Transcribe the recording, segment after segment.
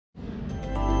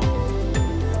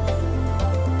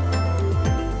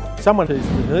Someone who's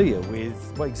familiar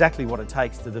with exactly what it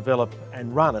takes to develop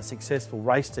and run a successful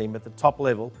race team at the top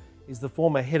level is the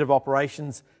former head of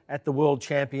operations at the world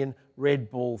champion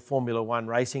Red Bull Formula One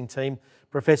racing team,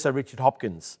 Professor Richard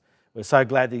Hopkins. We're so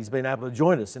glad that he's been able to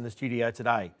join us in the studio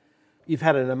today. You've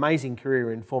had an amazing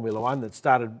career in Formula One that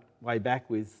started way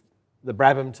back with the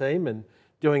Brabham team and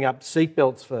doing up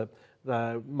seatbelts for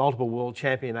the multiple world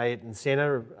champion Ayrton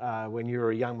Senna when you were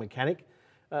a young mechanic.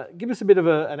 Give us a bit of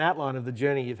an outline of the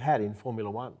journey you've had in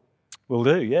Formula One. Will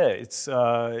do, yeah. It's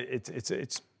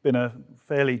been a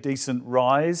fairly decent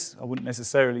rise. I wouldn't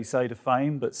necessarily say to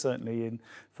fame, but certainly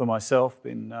for myself,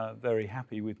 been very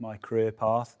happy with my career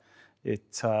path.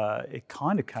 It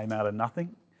kind of came out of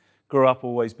nothing. Grew up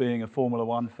always being a Formula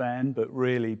One fan, but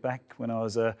really back when I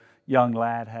was a young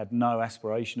lad, had no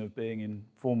aspiration of being in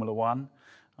Formula One.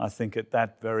 I think at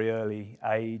that very early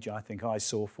age, I think I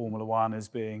saw Formula One as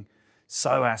being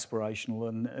so aspirational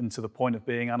and to the point of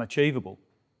being unachievable.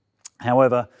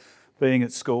 However, being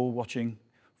at school, watching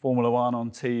Formula One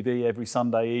on TV every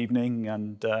Sunday evening,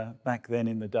 and back then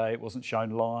in the day it wasn't shown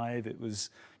live, it was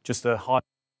just a high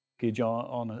package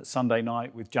on a Sunday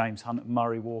night with James Hunt and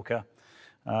Murray Walker.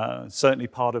 Certainly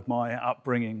part of my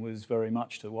upbringing was very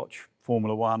much to watch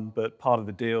Formula One, but part of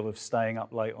the deal of staying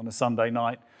up late on a Sunday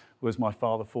night was my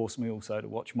father forced me also to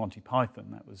watch Monty Python.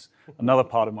 That was another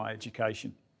part of my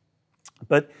education.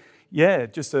 But yeah,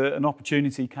 just an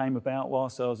opportunity came about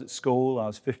whilst I was at school. I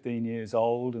was 15 years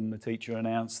old and the teacher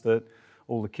announced that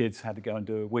all the kids had to go and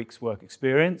do a week's work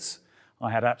experience. I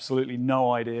had absolutely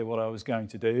no idea what I was going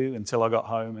to do until I got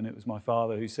home, and it was my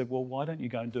father who said, well, why don't you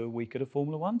go and do a week at a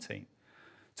Formula One team?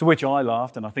 To which I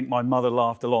laughed, and I think my mother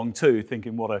laughed along too,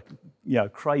 thinking what a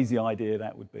crazy idea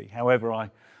that would be. However,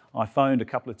 I phoned a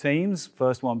couple of teams,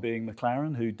 first one being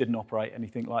McLaren, who didn't operate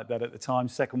anything like that at the time,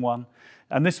 second one,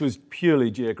 and this was purely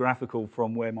geographical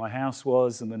from where my house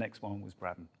was, and the next one was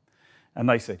Brabham. And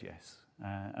they said yes.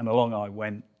 And along I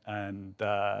went, and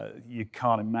you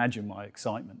can't imagine my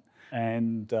excitement.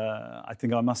 And I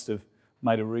think I must have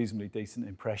made a reasonably decent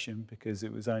impression, because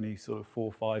it was only sort of 4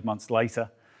 or 5 months later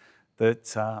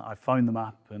that I phoned them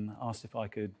up and asked if I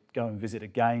could go and visit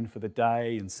again for the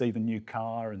day and see the new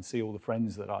car and see all the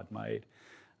friends that I'd made.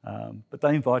 But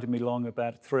they invited me along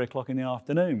about 3 o'clock in the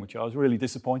afternoon, which I was really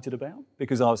disappointed about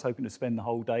because I was hoping to spend the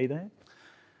whole day there.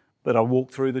 But I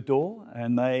walked through the door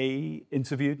and they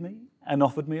interviewed me and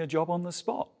offered me a job on the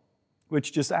spot,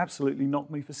 which just absolutely knocked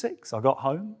me for six. I got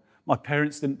home, my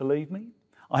parents didn't believe me.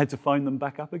 I had to phone them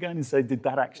back up again and say, did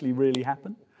that actually really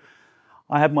happen?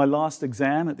 I had my last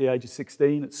exam at the age of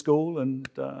 16 at school, and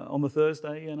on the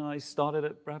Thursday, and I started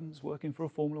at Brabham's working for a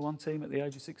Formula One team at the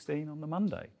age of 16 on the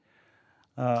Monday.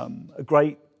 A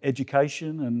great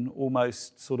education and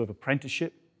almost sort of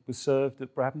apprenticeship was served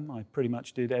at Brabham. I pretty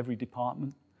much did every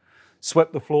department.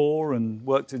 Swept the floor and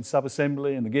worked in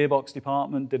sub-assembly and the gearbox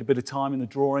department, did a bit of time in the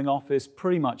drawing office,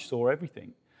 pretty much saw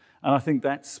everything. And I think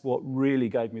that's what really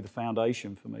gave me the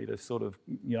foundation for me to sort of,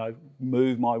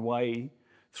 move my way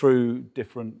through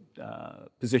different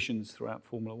positions throughout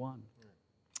Formula One.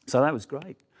 So that was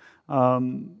great.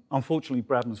 Unfortunately,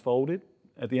 Brabham's folded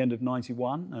at the end of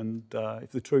 '91, and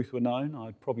if the truth were known,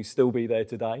 I'd probably still be there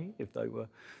today if they were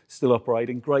still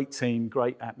operating. Great team,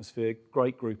 great atmosphere,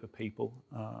 great group of people,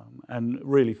 and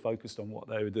really focused on what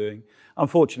they were doing.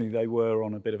 Unfortunately, they were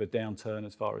on a bit of a downturn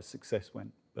as far as success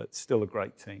went, but still a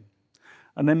great team.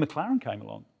 And then McLaren came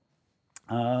along.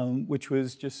 Which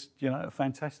was just, a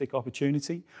fantastic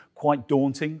opportunity, quite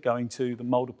daunting going to the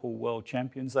multiple world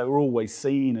champions. They were always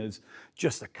seen as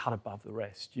just a cut above the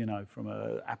rest, from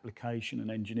an application and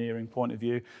engineering point of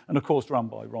view. And of course, run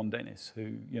by Ron Dennis,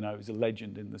 who, is a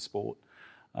legend in the sport.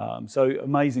 So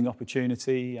amazing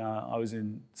opportunity. I was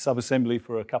in sub-assembly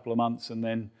for a couple of months and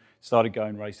then started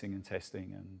going racing and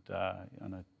testing.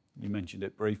 And you mentioned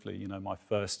it briefly, my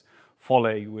first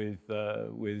folly with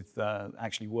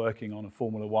actually working on a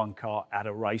Formula One car at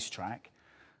a racetrack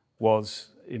was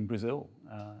in Brazil,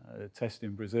 a test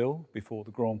in Brazil before the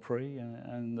Grand Prix,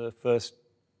 and the first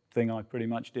thing I pretty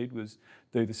much did was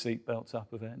do the seat belts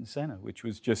up of Ayrton Senna, which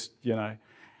was just,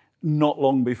 not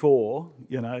long before,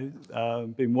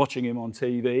 been watching him on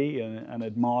TV and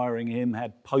admiring him,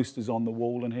 had posters on the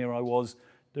wall, and here I was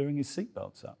doing his seat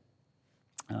belts up.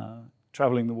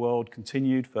 Travelling the world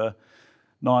continued for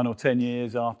 9 or 10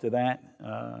 years after that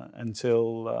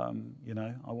until,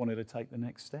 I wanted to take the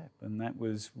next step. And that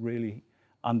was really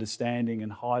understanding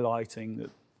and highlighting that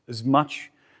as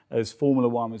much as Formula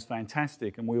One was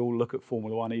fantastic, and we all look at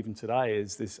Formula One even today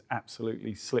as this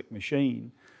absolutely slick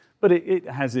machine, but it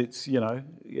has its,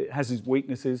 it has its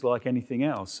weaknesses like anything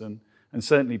else. And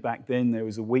certainly back then there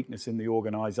was a weakness in the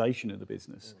organisation of the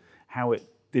business, how it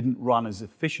didn't run as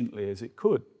efficiently as it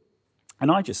could.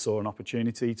 And I just saw an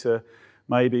opportunity to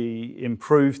maybe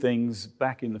improve things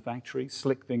back in the factory,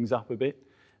 slick things up a bit,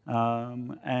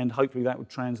 and hopefully that would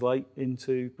translate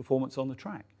into performance on the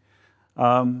track.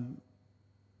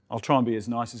 I'll try and be as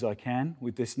nice as I can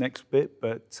with this next bit,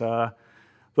 but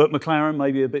McLaren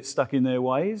may be a bit stuck in their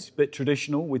ways, a bit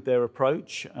traditional with their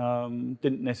approach,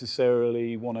 didn't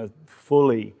necessarily want to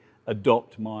fully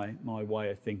adopt my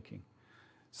way of thinking.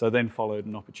 So then followed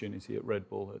an opportunity at Red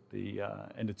Bull at the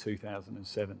end of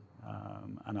 2007,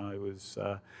 and I was,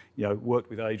 worked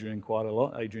with Adrian quite a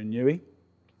lot, Adrian Newey.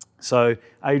 So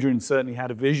Adrian certainly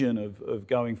had a vision of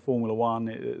going Formula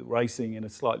One racing in a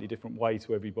slightly different way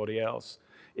to everybody else.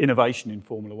 Innovation in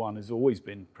Formula One has always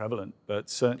been prevalent, but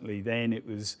certainly then it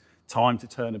was time to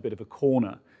turn a bit of a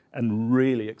corner and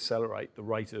really accelerate the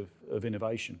rate of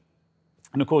innovation.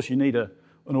 And of course you need an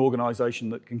organisation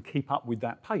that can keep up with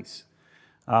that pace.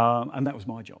 And that was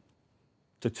my job,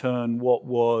 to turn what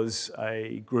was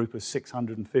a group of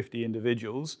 650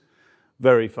 individuals,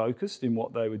 very focused in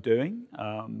what they were doing,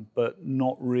 but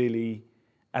not really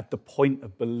at the point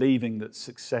of believing that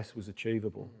success was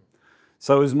achievable.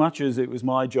 So as much as it was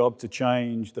my job to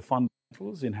change the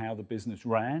fundamentals in how the business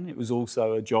ran, it was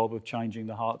also a job of changing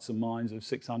the hearts and minds of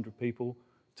 600 people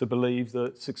to believe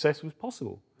that success was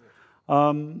possible.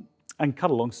 And cut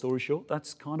a long story short,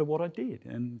 that's kind of what I did.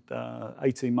 And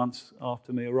 18 months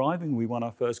after me arriving, we won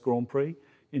our first Grand Prix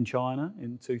in China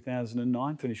in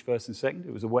 2009, finished first and second.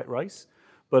 It was a wet race,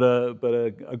 but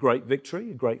a great victory,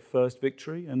 a great first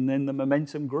victory, and then the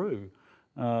momentum grew.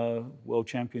 World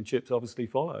Championships obviously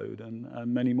followed, and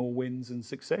many more wins and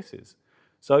successes.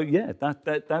 So yeah,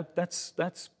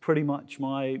 that's pretty much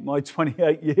my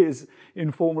 28 years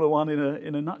in Formula One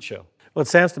in a nutshell. Well, it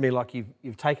sounds to me like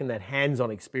you've taken that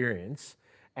hands-on experience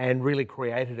and really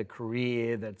created a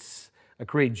career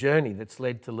journey that's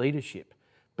led to leadership.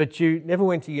 But you never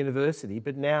went to university,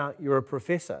 but now you're a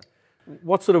professor.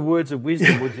 What sort of words of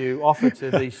wisdom would you offer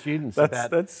to these students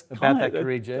about that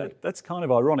career journey? That's kind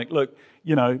of ironic. Look,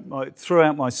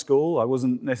 throughout my school, I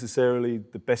wasn't necessarily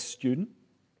the best student.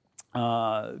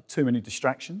 Too many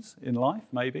distractions in life,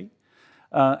 maybe.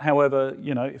 However,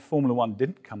 if Formula One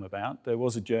didn't come about, there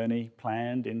was a journey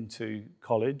planned into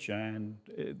college and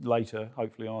later,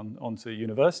 hopefully, onto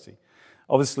university.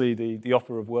 Obviously, the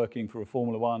offer of working for a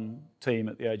Formula One team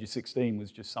at the age of 16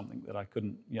 was just something that I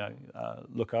couldn't,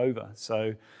 look over.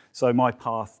 So my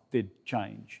path did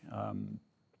change,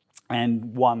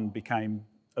 and one became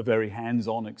a very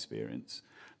hands-on experience.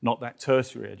 Not that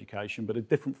tertiary education, but a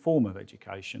different form of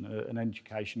education, an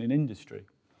education in industry.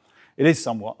 It is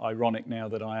somewhat ironic now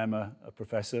that I am a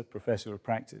professor of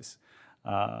practice.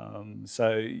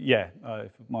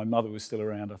 If my mother was still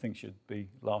around, I think she'd be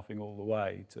laughing all the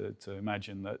way to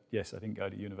imagine that, yes, I didn't go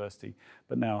to university,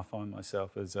 but now I find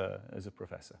myself as a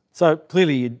professor. So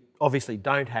clearly you obviously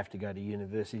don't have to go to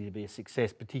university to be a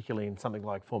success, particularly in something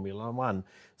like Formula One.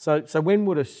 So when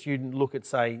would a student look at,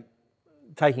 say,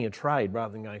 taking a trade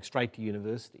rather than going straight to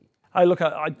university? Hey, look,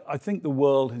 I think the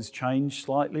world has changed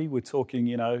slightly. We're talking,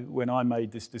 when I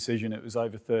made this decision, it was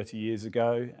over 30 years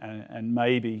ago, and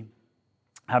maybe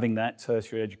having that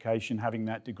tertiary education, having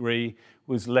that degree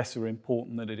was lesser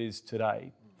important than it is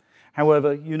today.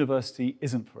 However, university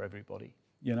isn't for everybody,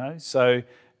 So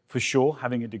for sure,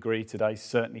 having a degree today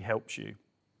certainly helps you.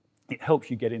 It helps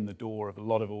you get in the door of a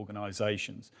lot of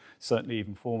organisations, certainly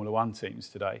even Formula One teams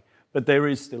today. But there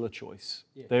is still a choice.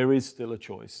 Yeah. There is still a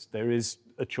choice. There is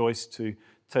a choice to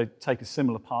take a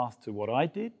similar path to what I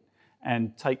did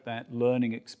and take that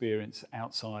learning experience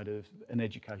outside of an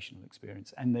educational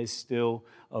experience. And there's still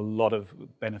a lot of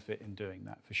benefit in doing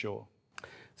that, for sure.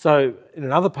 So in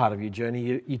another part of your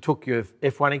journey, you took your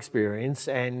F1 experience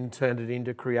and turned it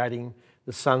into creating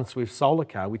the SunSwift solar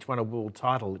car, which won a world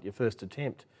title at your first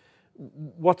attempt.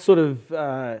 What sort of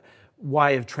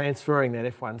way of transferring that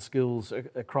F1 skills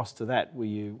across to that were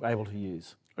you able to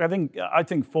use? I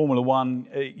think Formula One,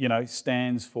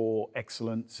 stands for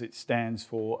excellence. It stands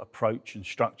for approach and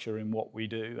structure in what we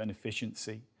do and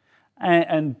efficiency.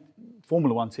 And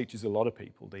Formula One teaches a lot of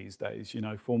people these days.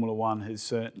 Formula One has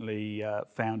certainly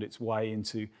found its way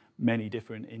into many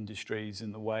different industries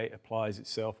in the way it applies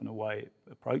itself and the way it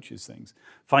approaches things.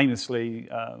 Famously,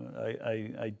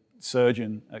 a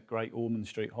surgeon at Great Ormond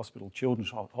Street Hospital,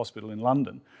 Children's Hospital in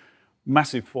London,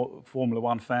 massive Formula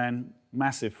One fan,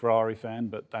 massive Ferrari fan,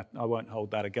 but I won't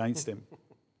hold that against him,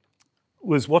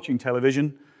 was watching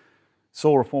television,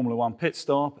 saw a Formula One pit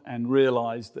stop and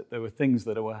realised that there were things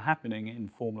that were happening in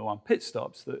Formula One pit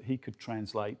stops that he could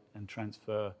translate and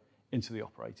transfer into the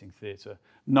operating theatre.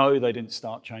 No, they didn't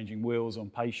start changing wheels on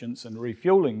patients and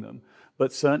refueling them,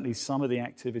 but certainly some of the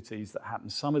activities that happen,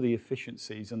 some of the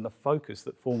efficiencies and the focus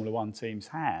that Formula One teams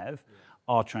have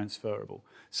are transferable.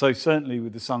 So certainly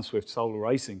with the SunSwift Solar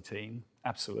Racing team,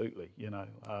 absolutely, you know.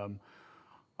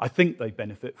 I think they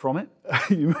benefit from it.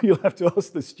 You'll have to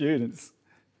ask the students.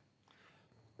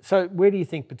 So where do you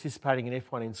think participating in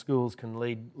F1 in schools can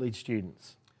lead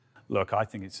students? Look, I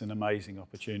think it's an amazing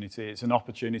opportunity. It's an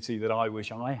opportunity that I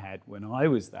wish I had when I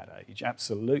was that age,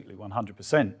 absolutely,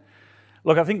 100%.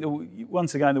 Look, I think that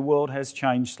once again, the world has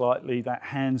changed slightly, that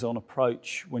hands-on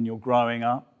approach when you're growing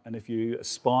up, and if you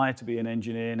aspire to be an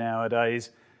engineer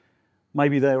nowadays,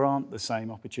 maybe there aren't the same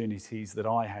opportunities that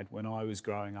I had when I was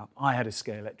growing up. I had a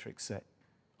Scalextric set.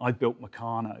 I built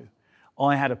Meccano.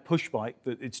 I had a push bike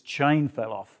that its chain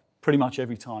fell off pretty much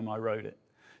every time I rode it.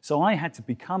 So I had to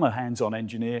become a hands-on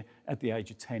engineer at the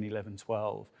age of 10, 11,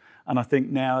 12. And I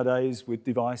think nowadays with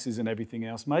devices and everything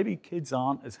else, maybe kids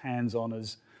aren't as hands-on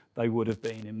as they would have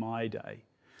been in my day.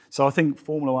 So I think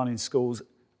Formula One in schools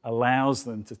allows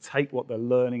them to take what they're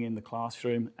learning in the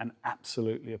classroom and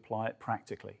absolutely apply it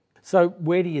practically. So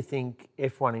where do you think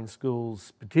F1 in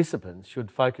schools participants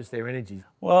should focus their energies?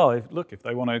 Well, if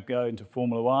they want to go into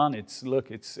Formula One, it's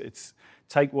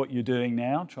take what you're doing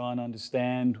now, try and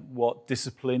understand what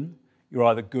discipline you're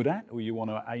either good at or you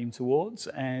want to aim towards,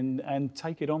 and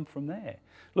take it on from there.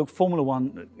 Look, Formula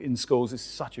One in schools is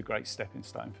such a great stepping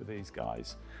stone for these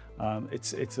guys.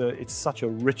 It's such a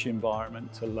rich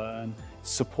environment to learn,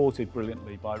 supported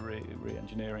brilliantly by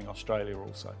Re-Engineering Australia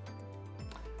also.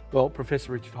 Well,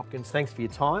 Professor Richard Hopkins, thanks for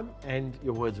your time and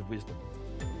your words of wisdom.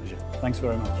 Pleasure. Thanks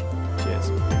very much.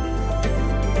 Cheers.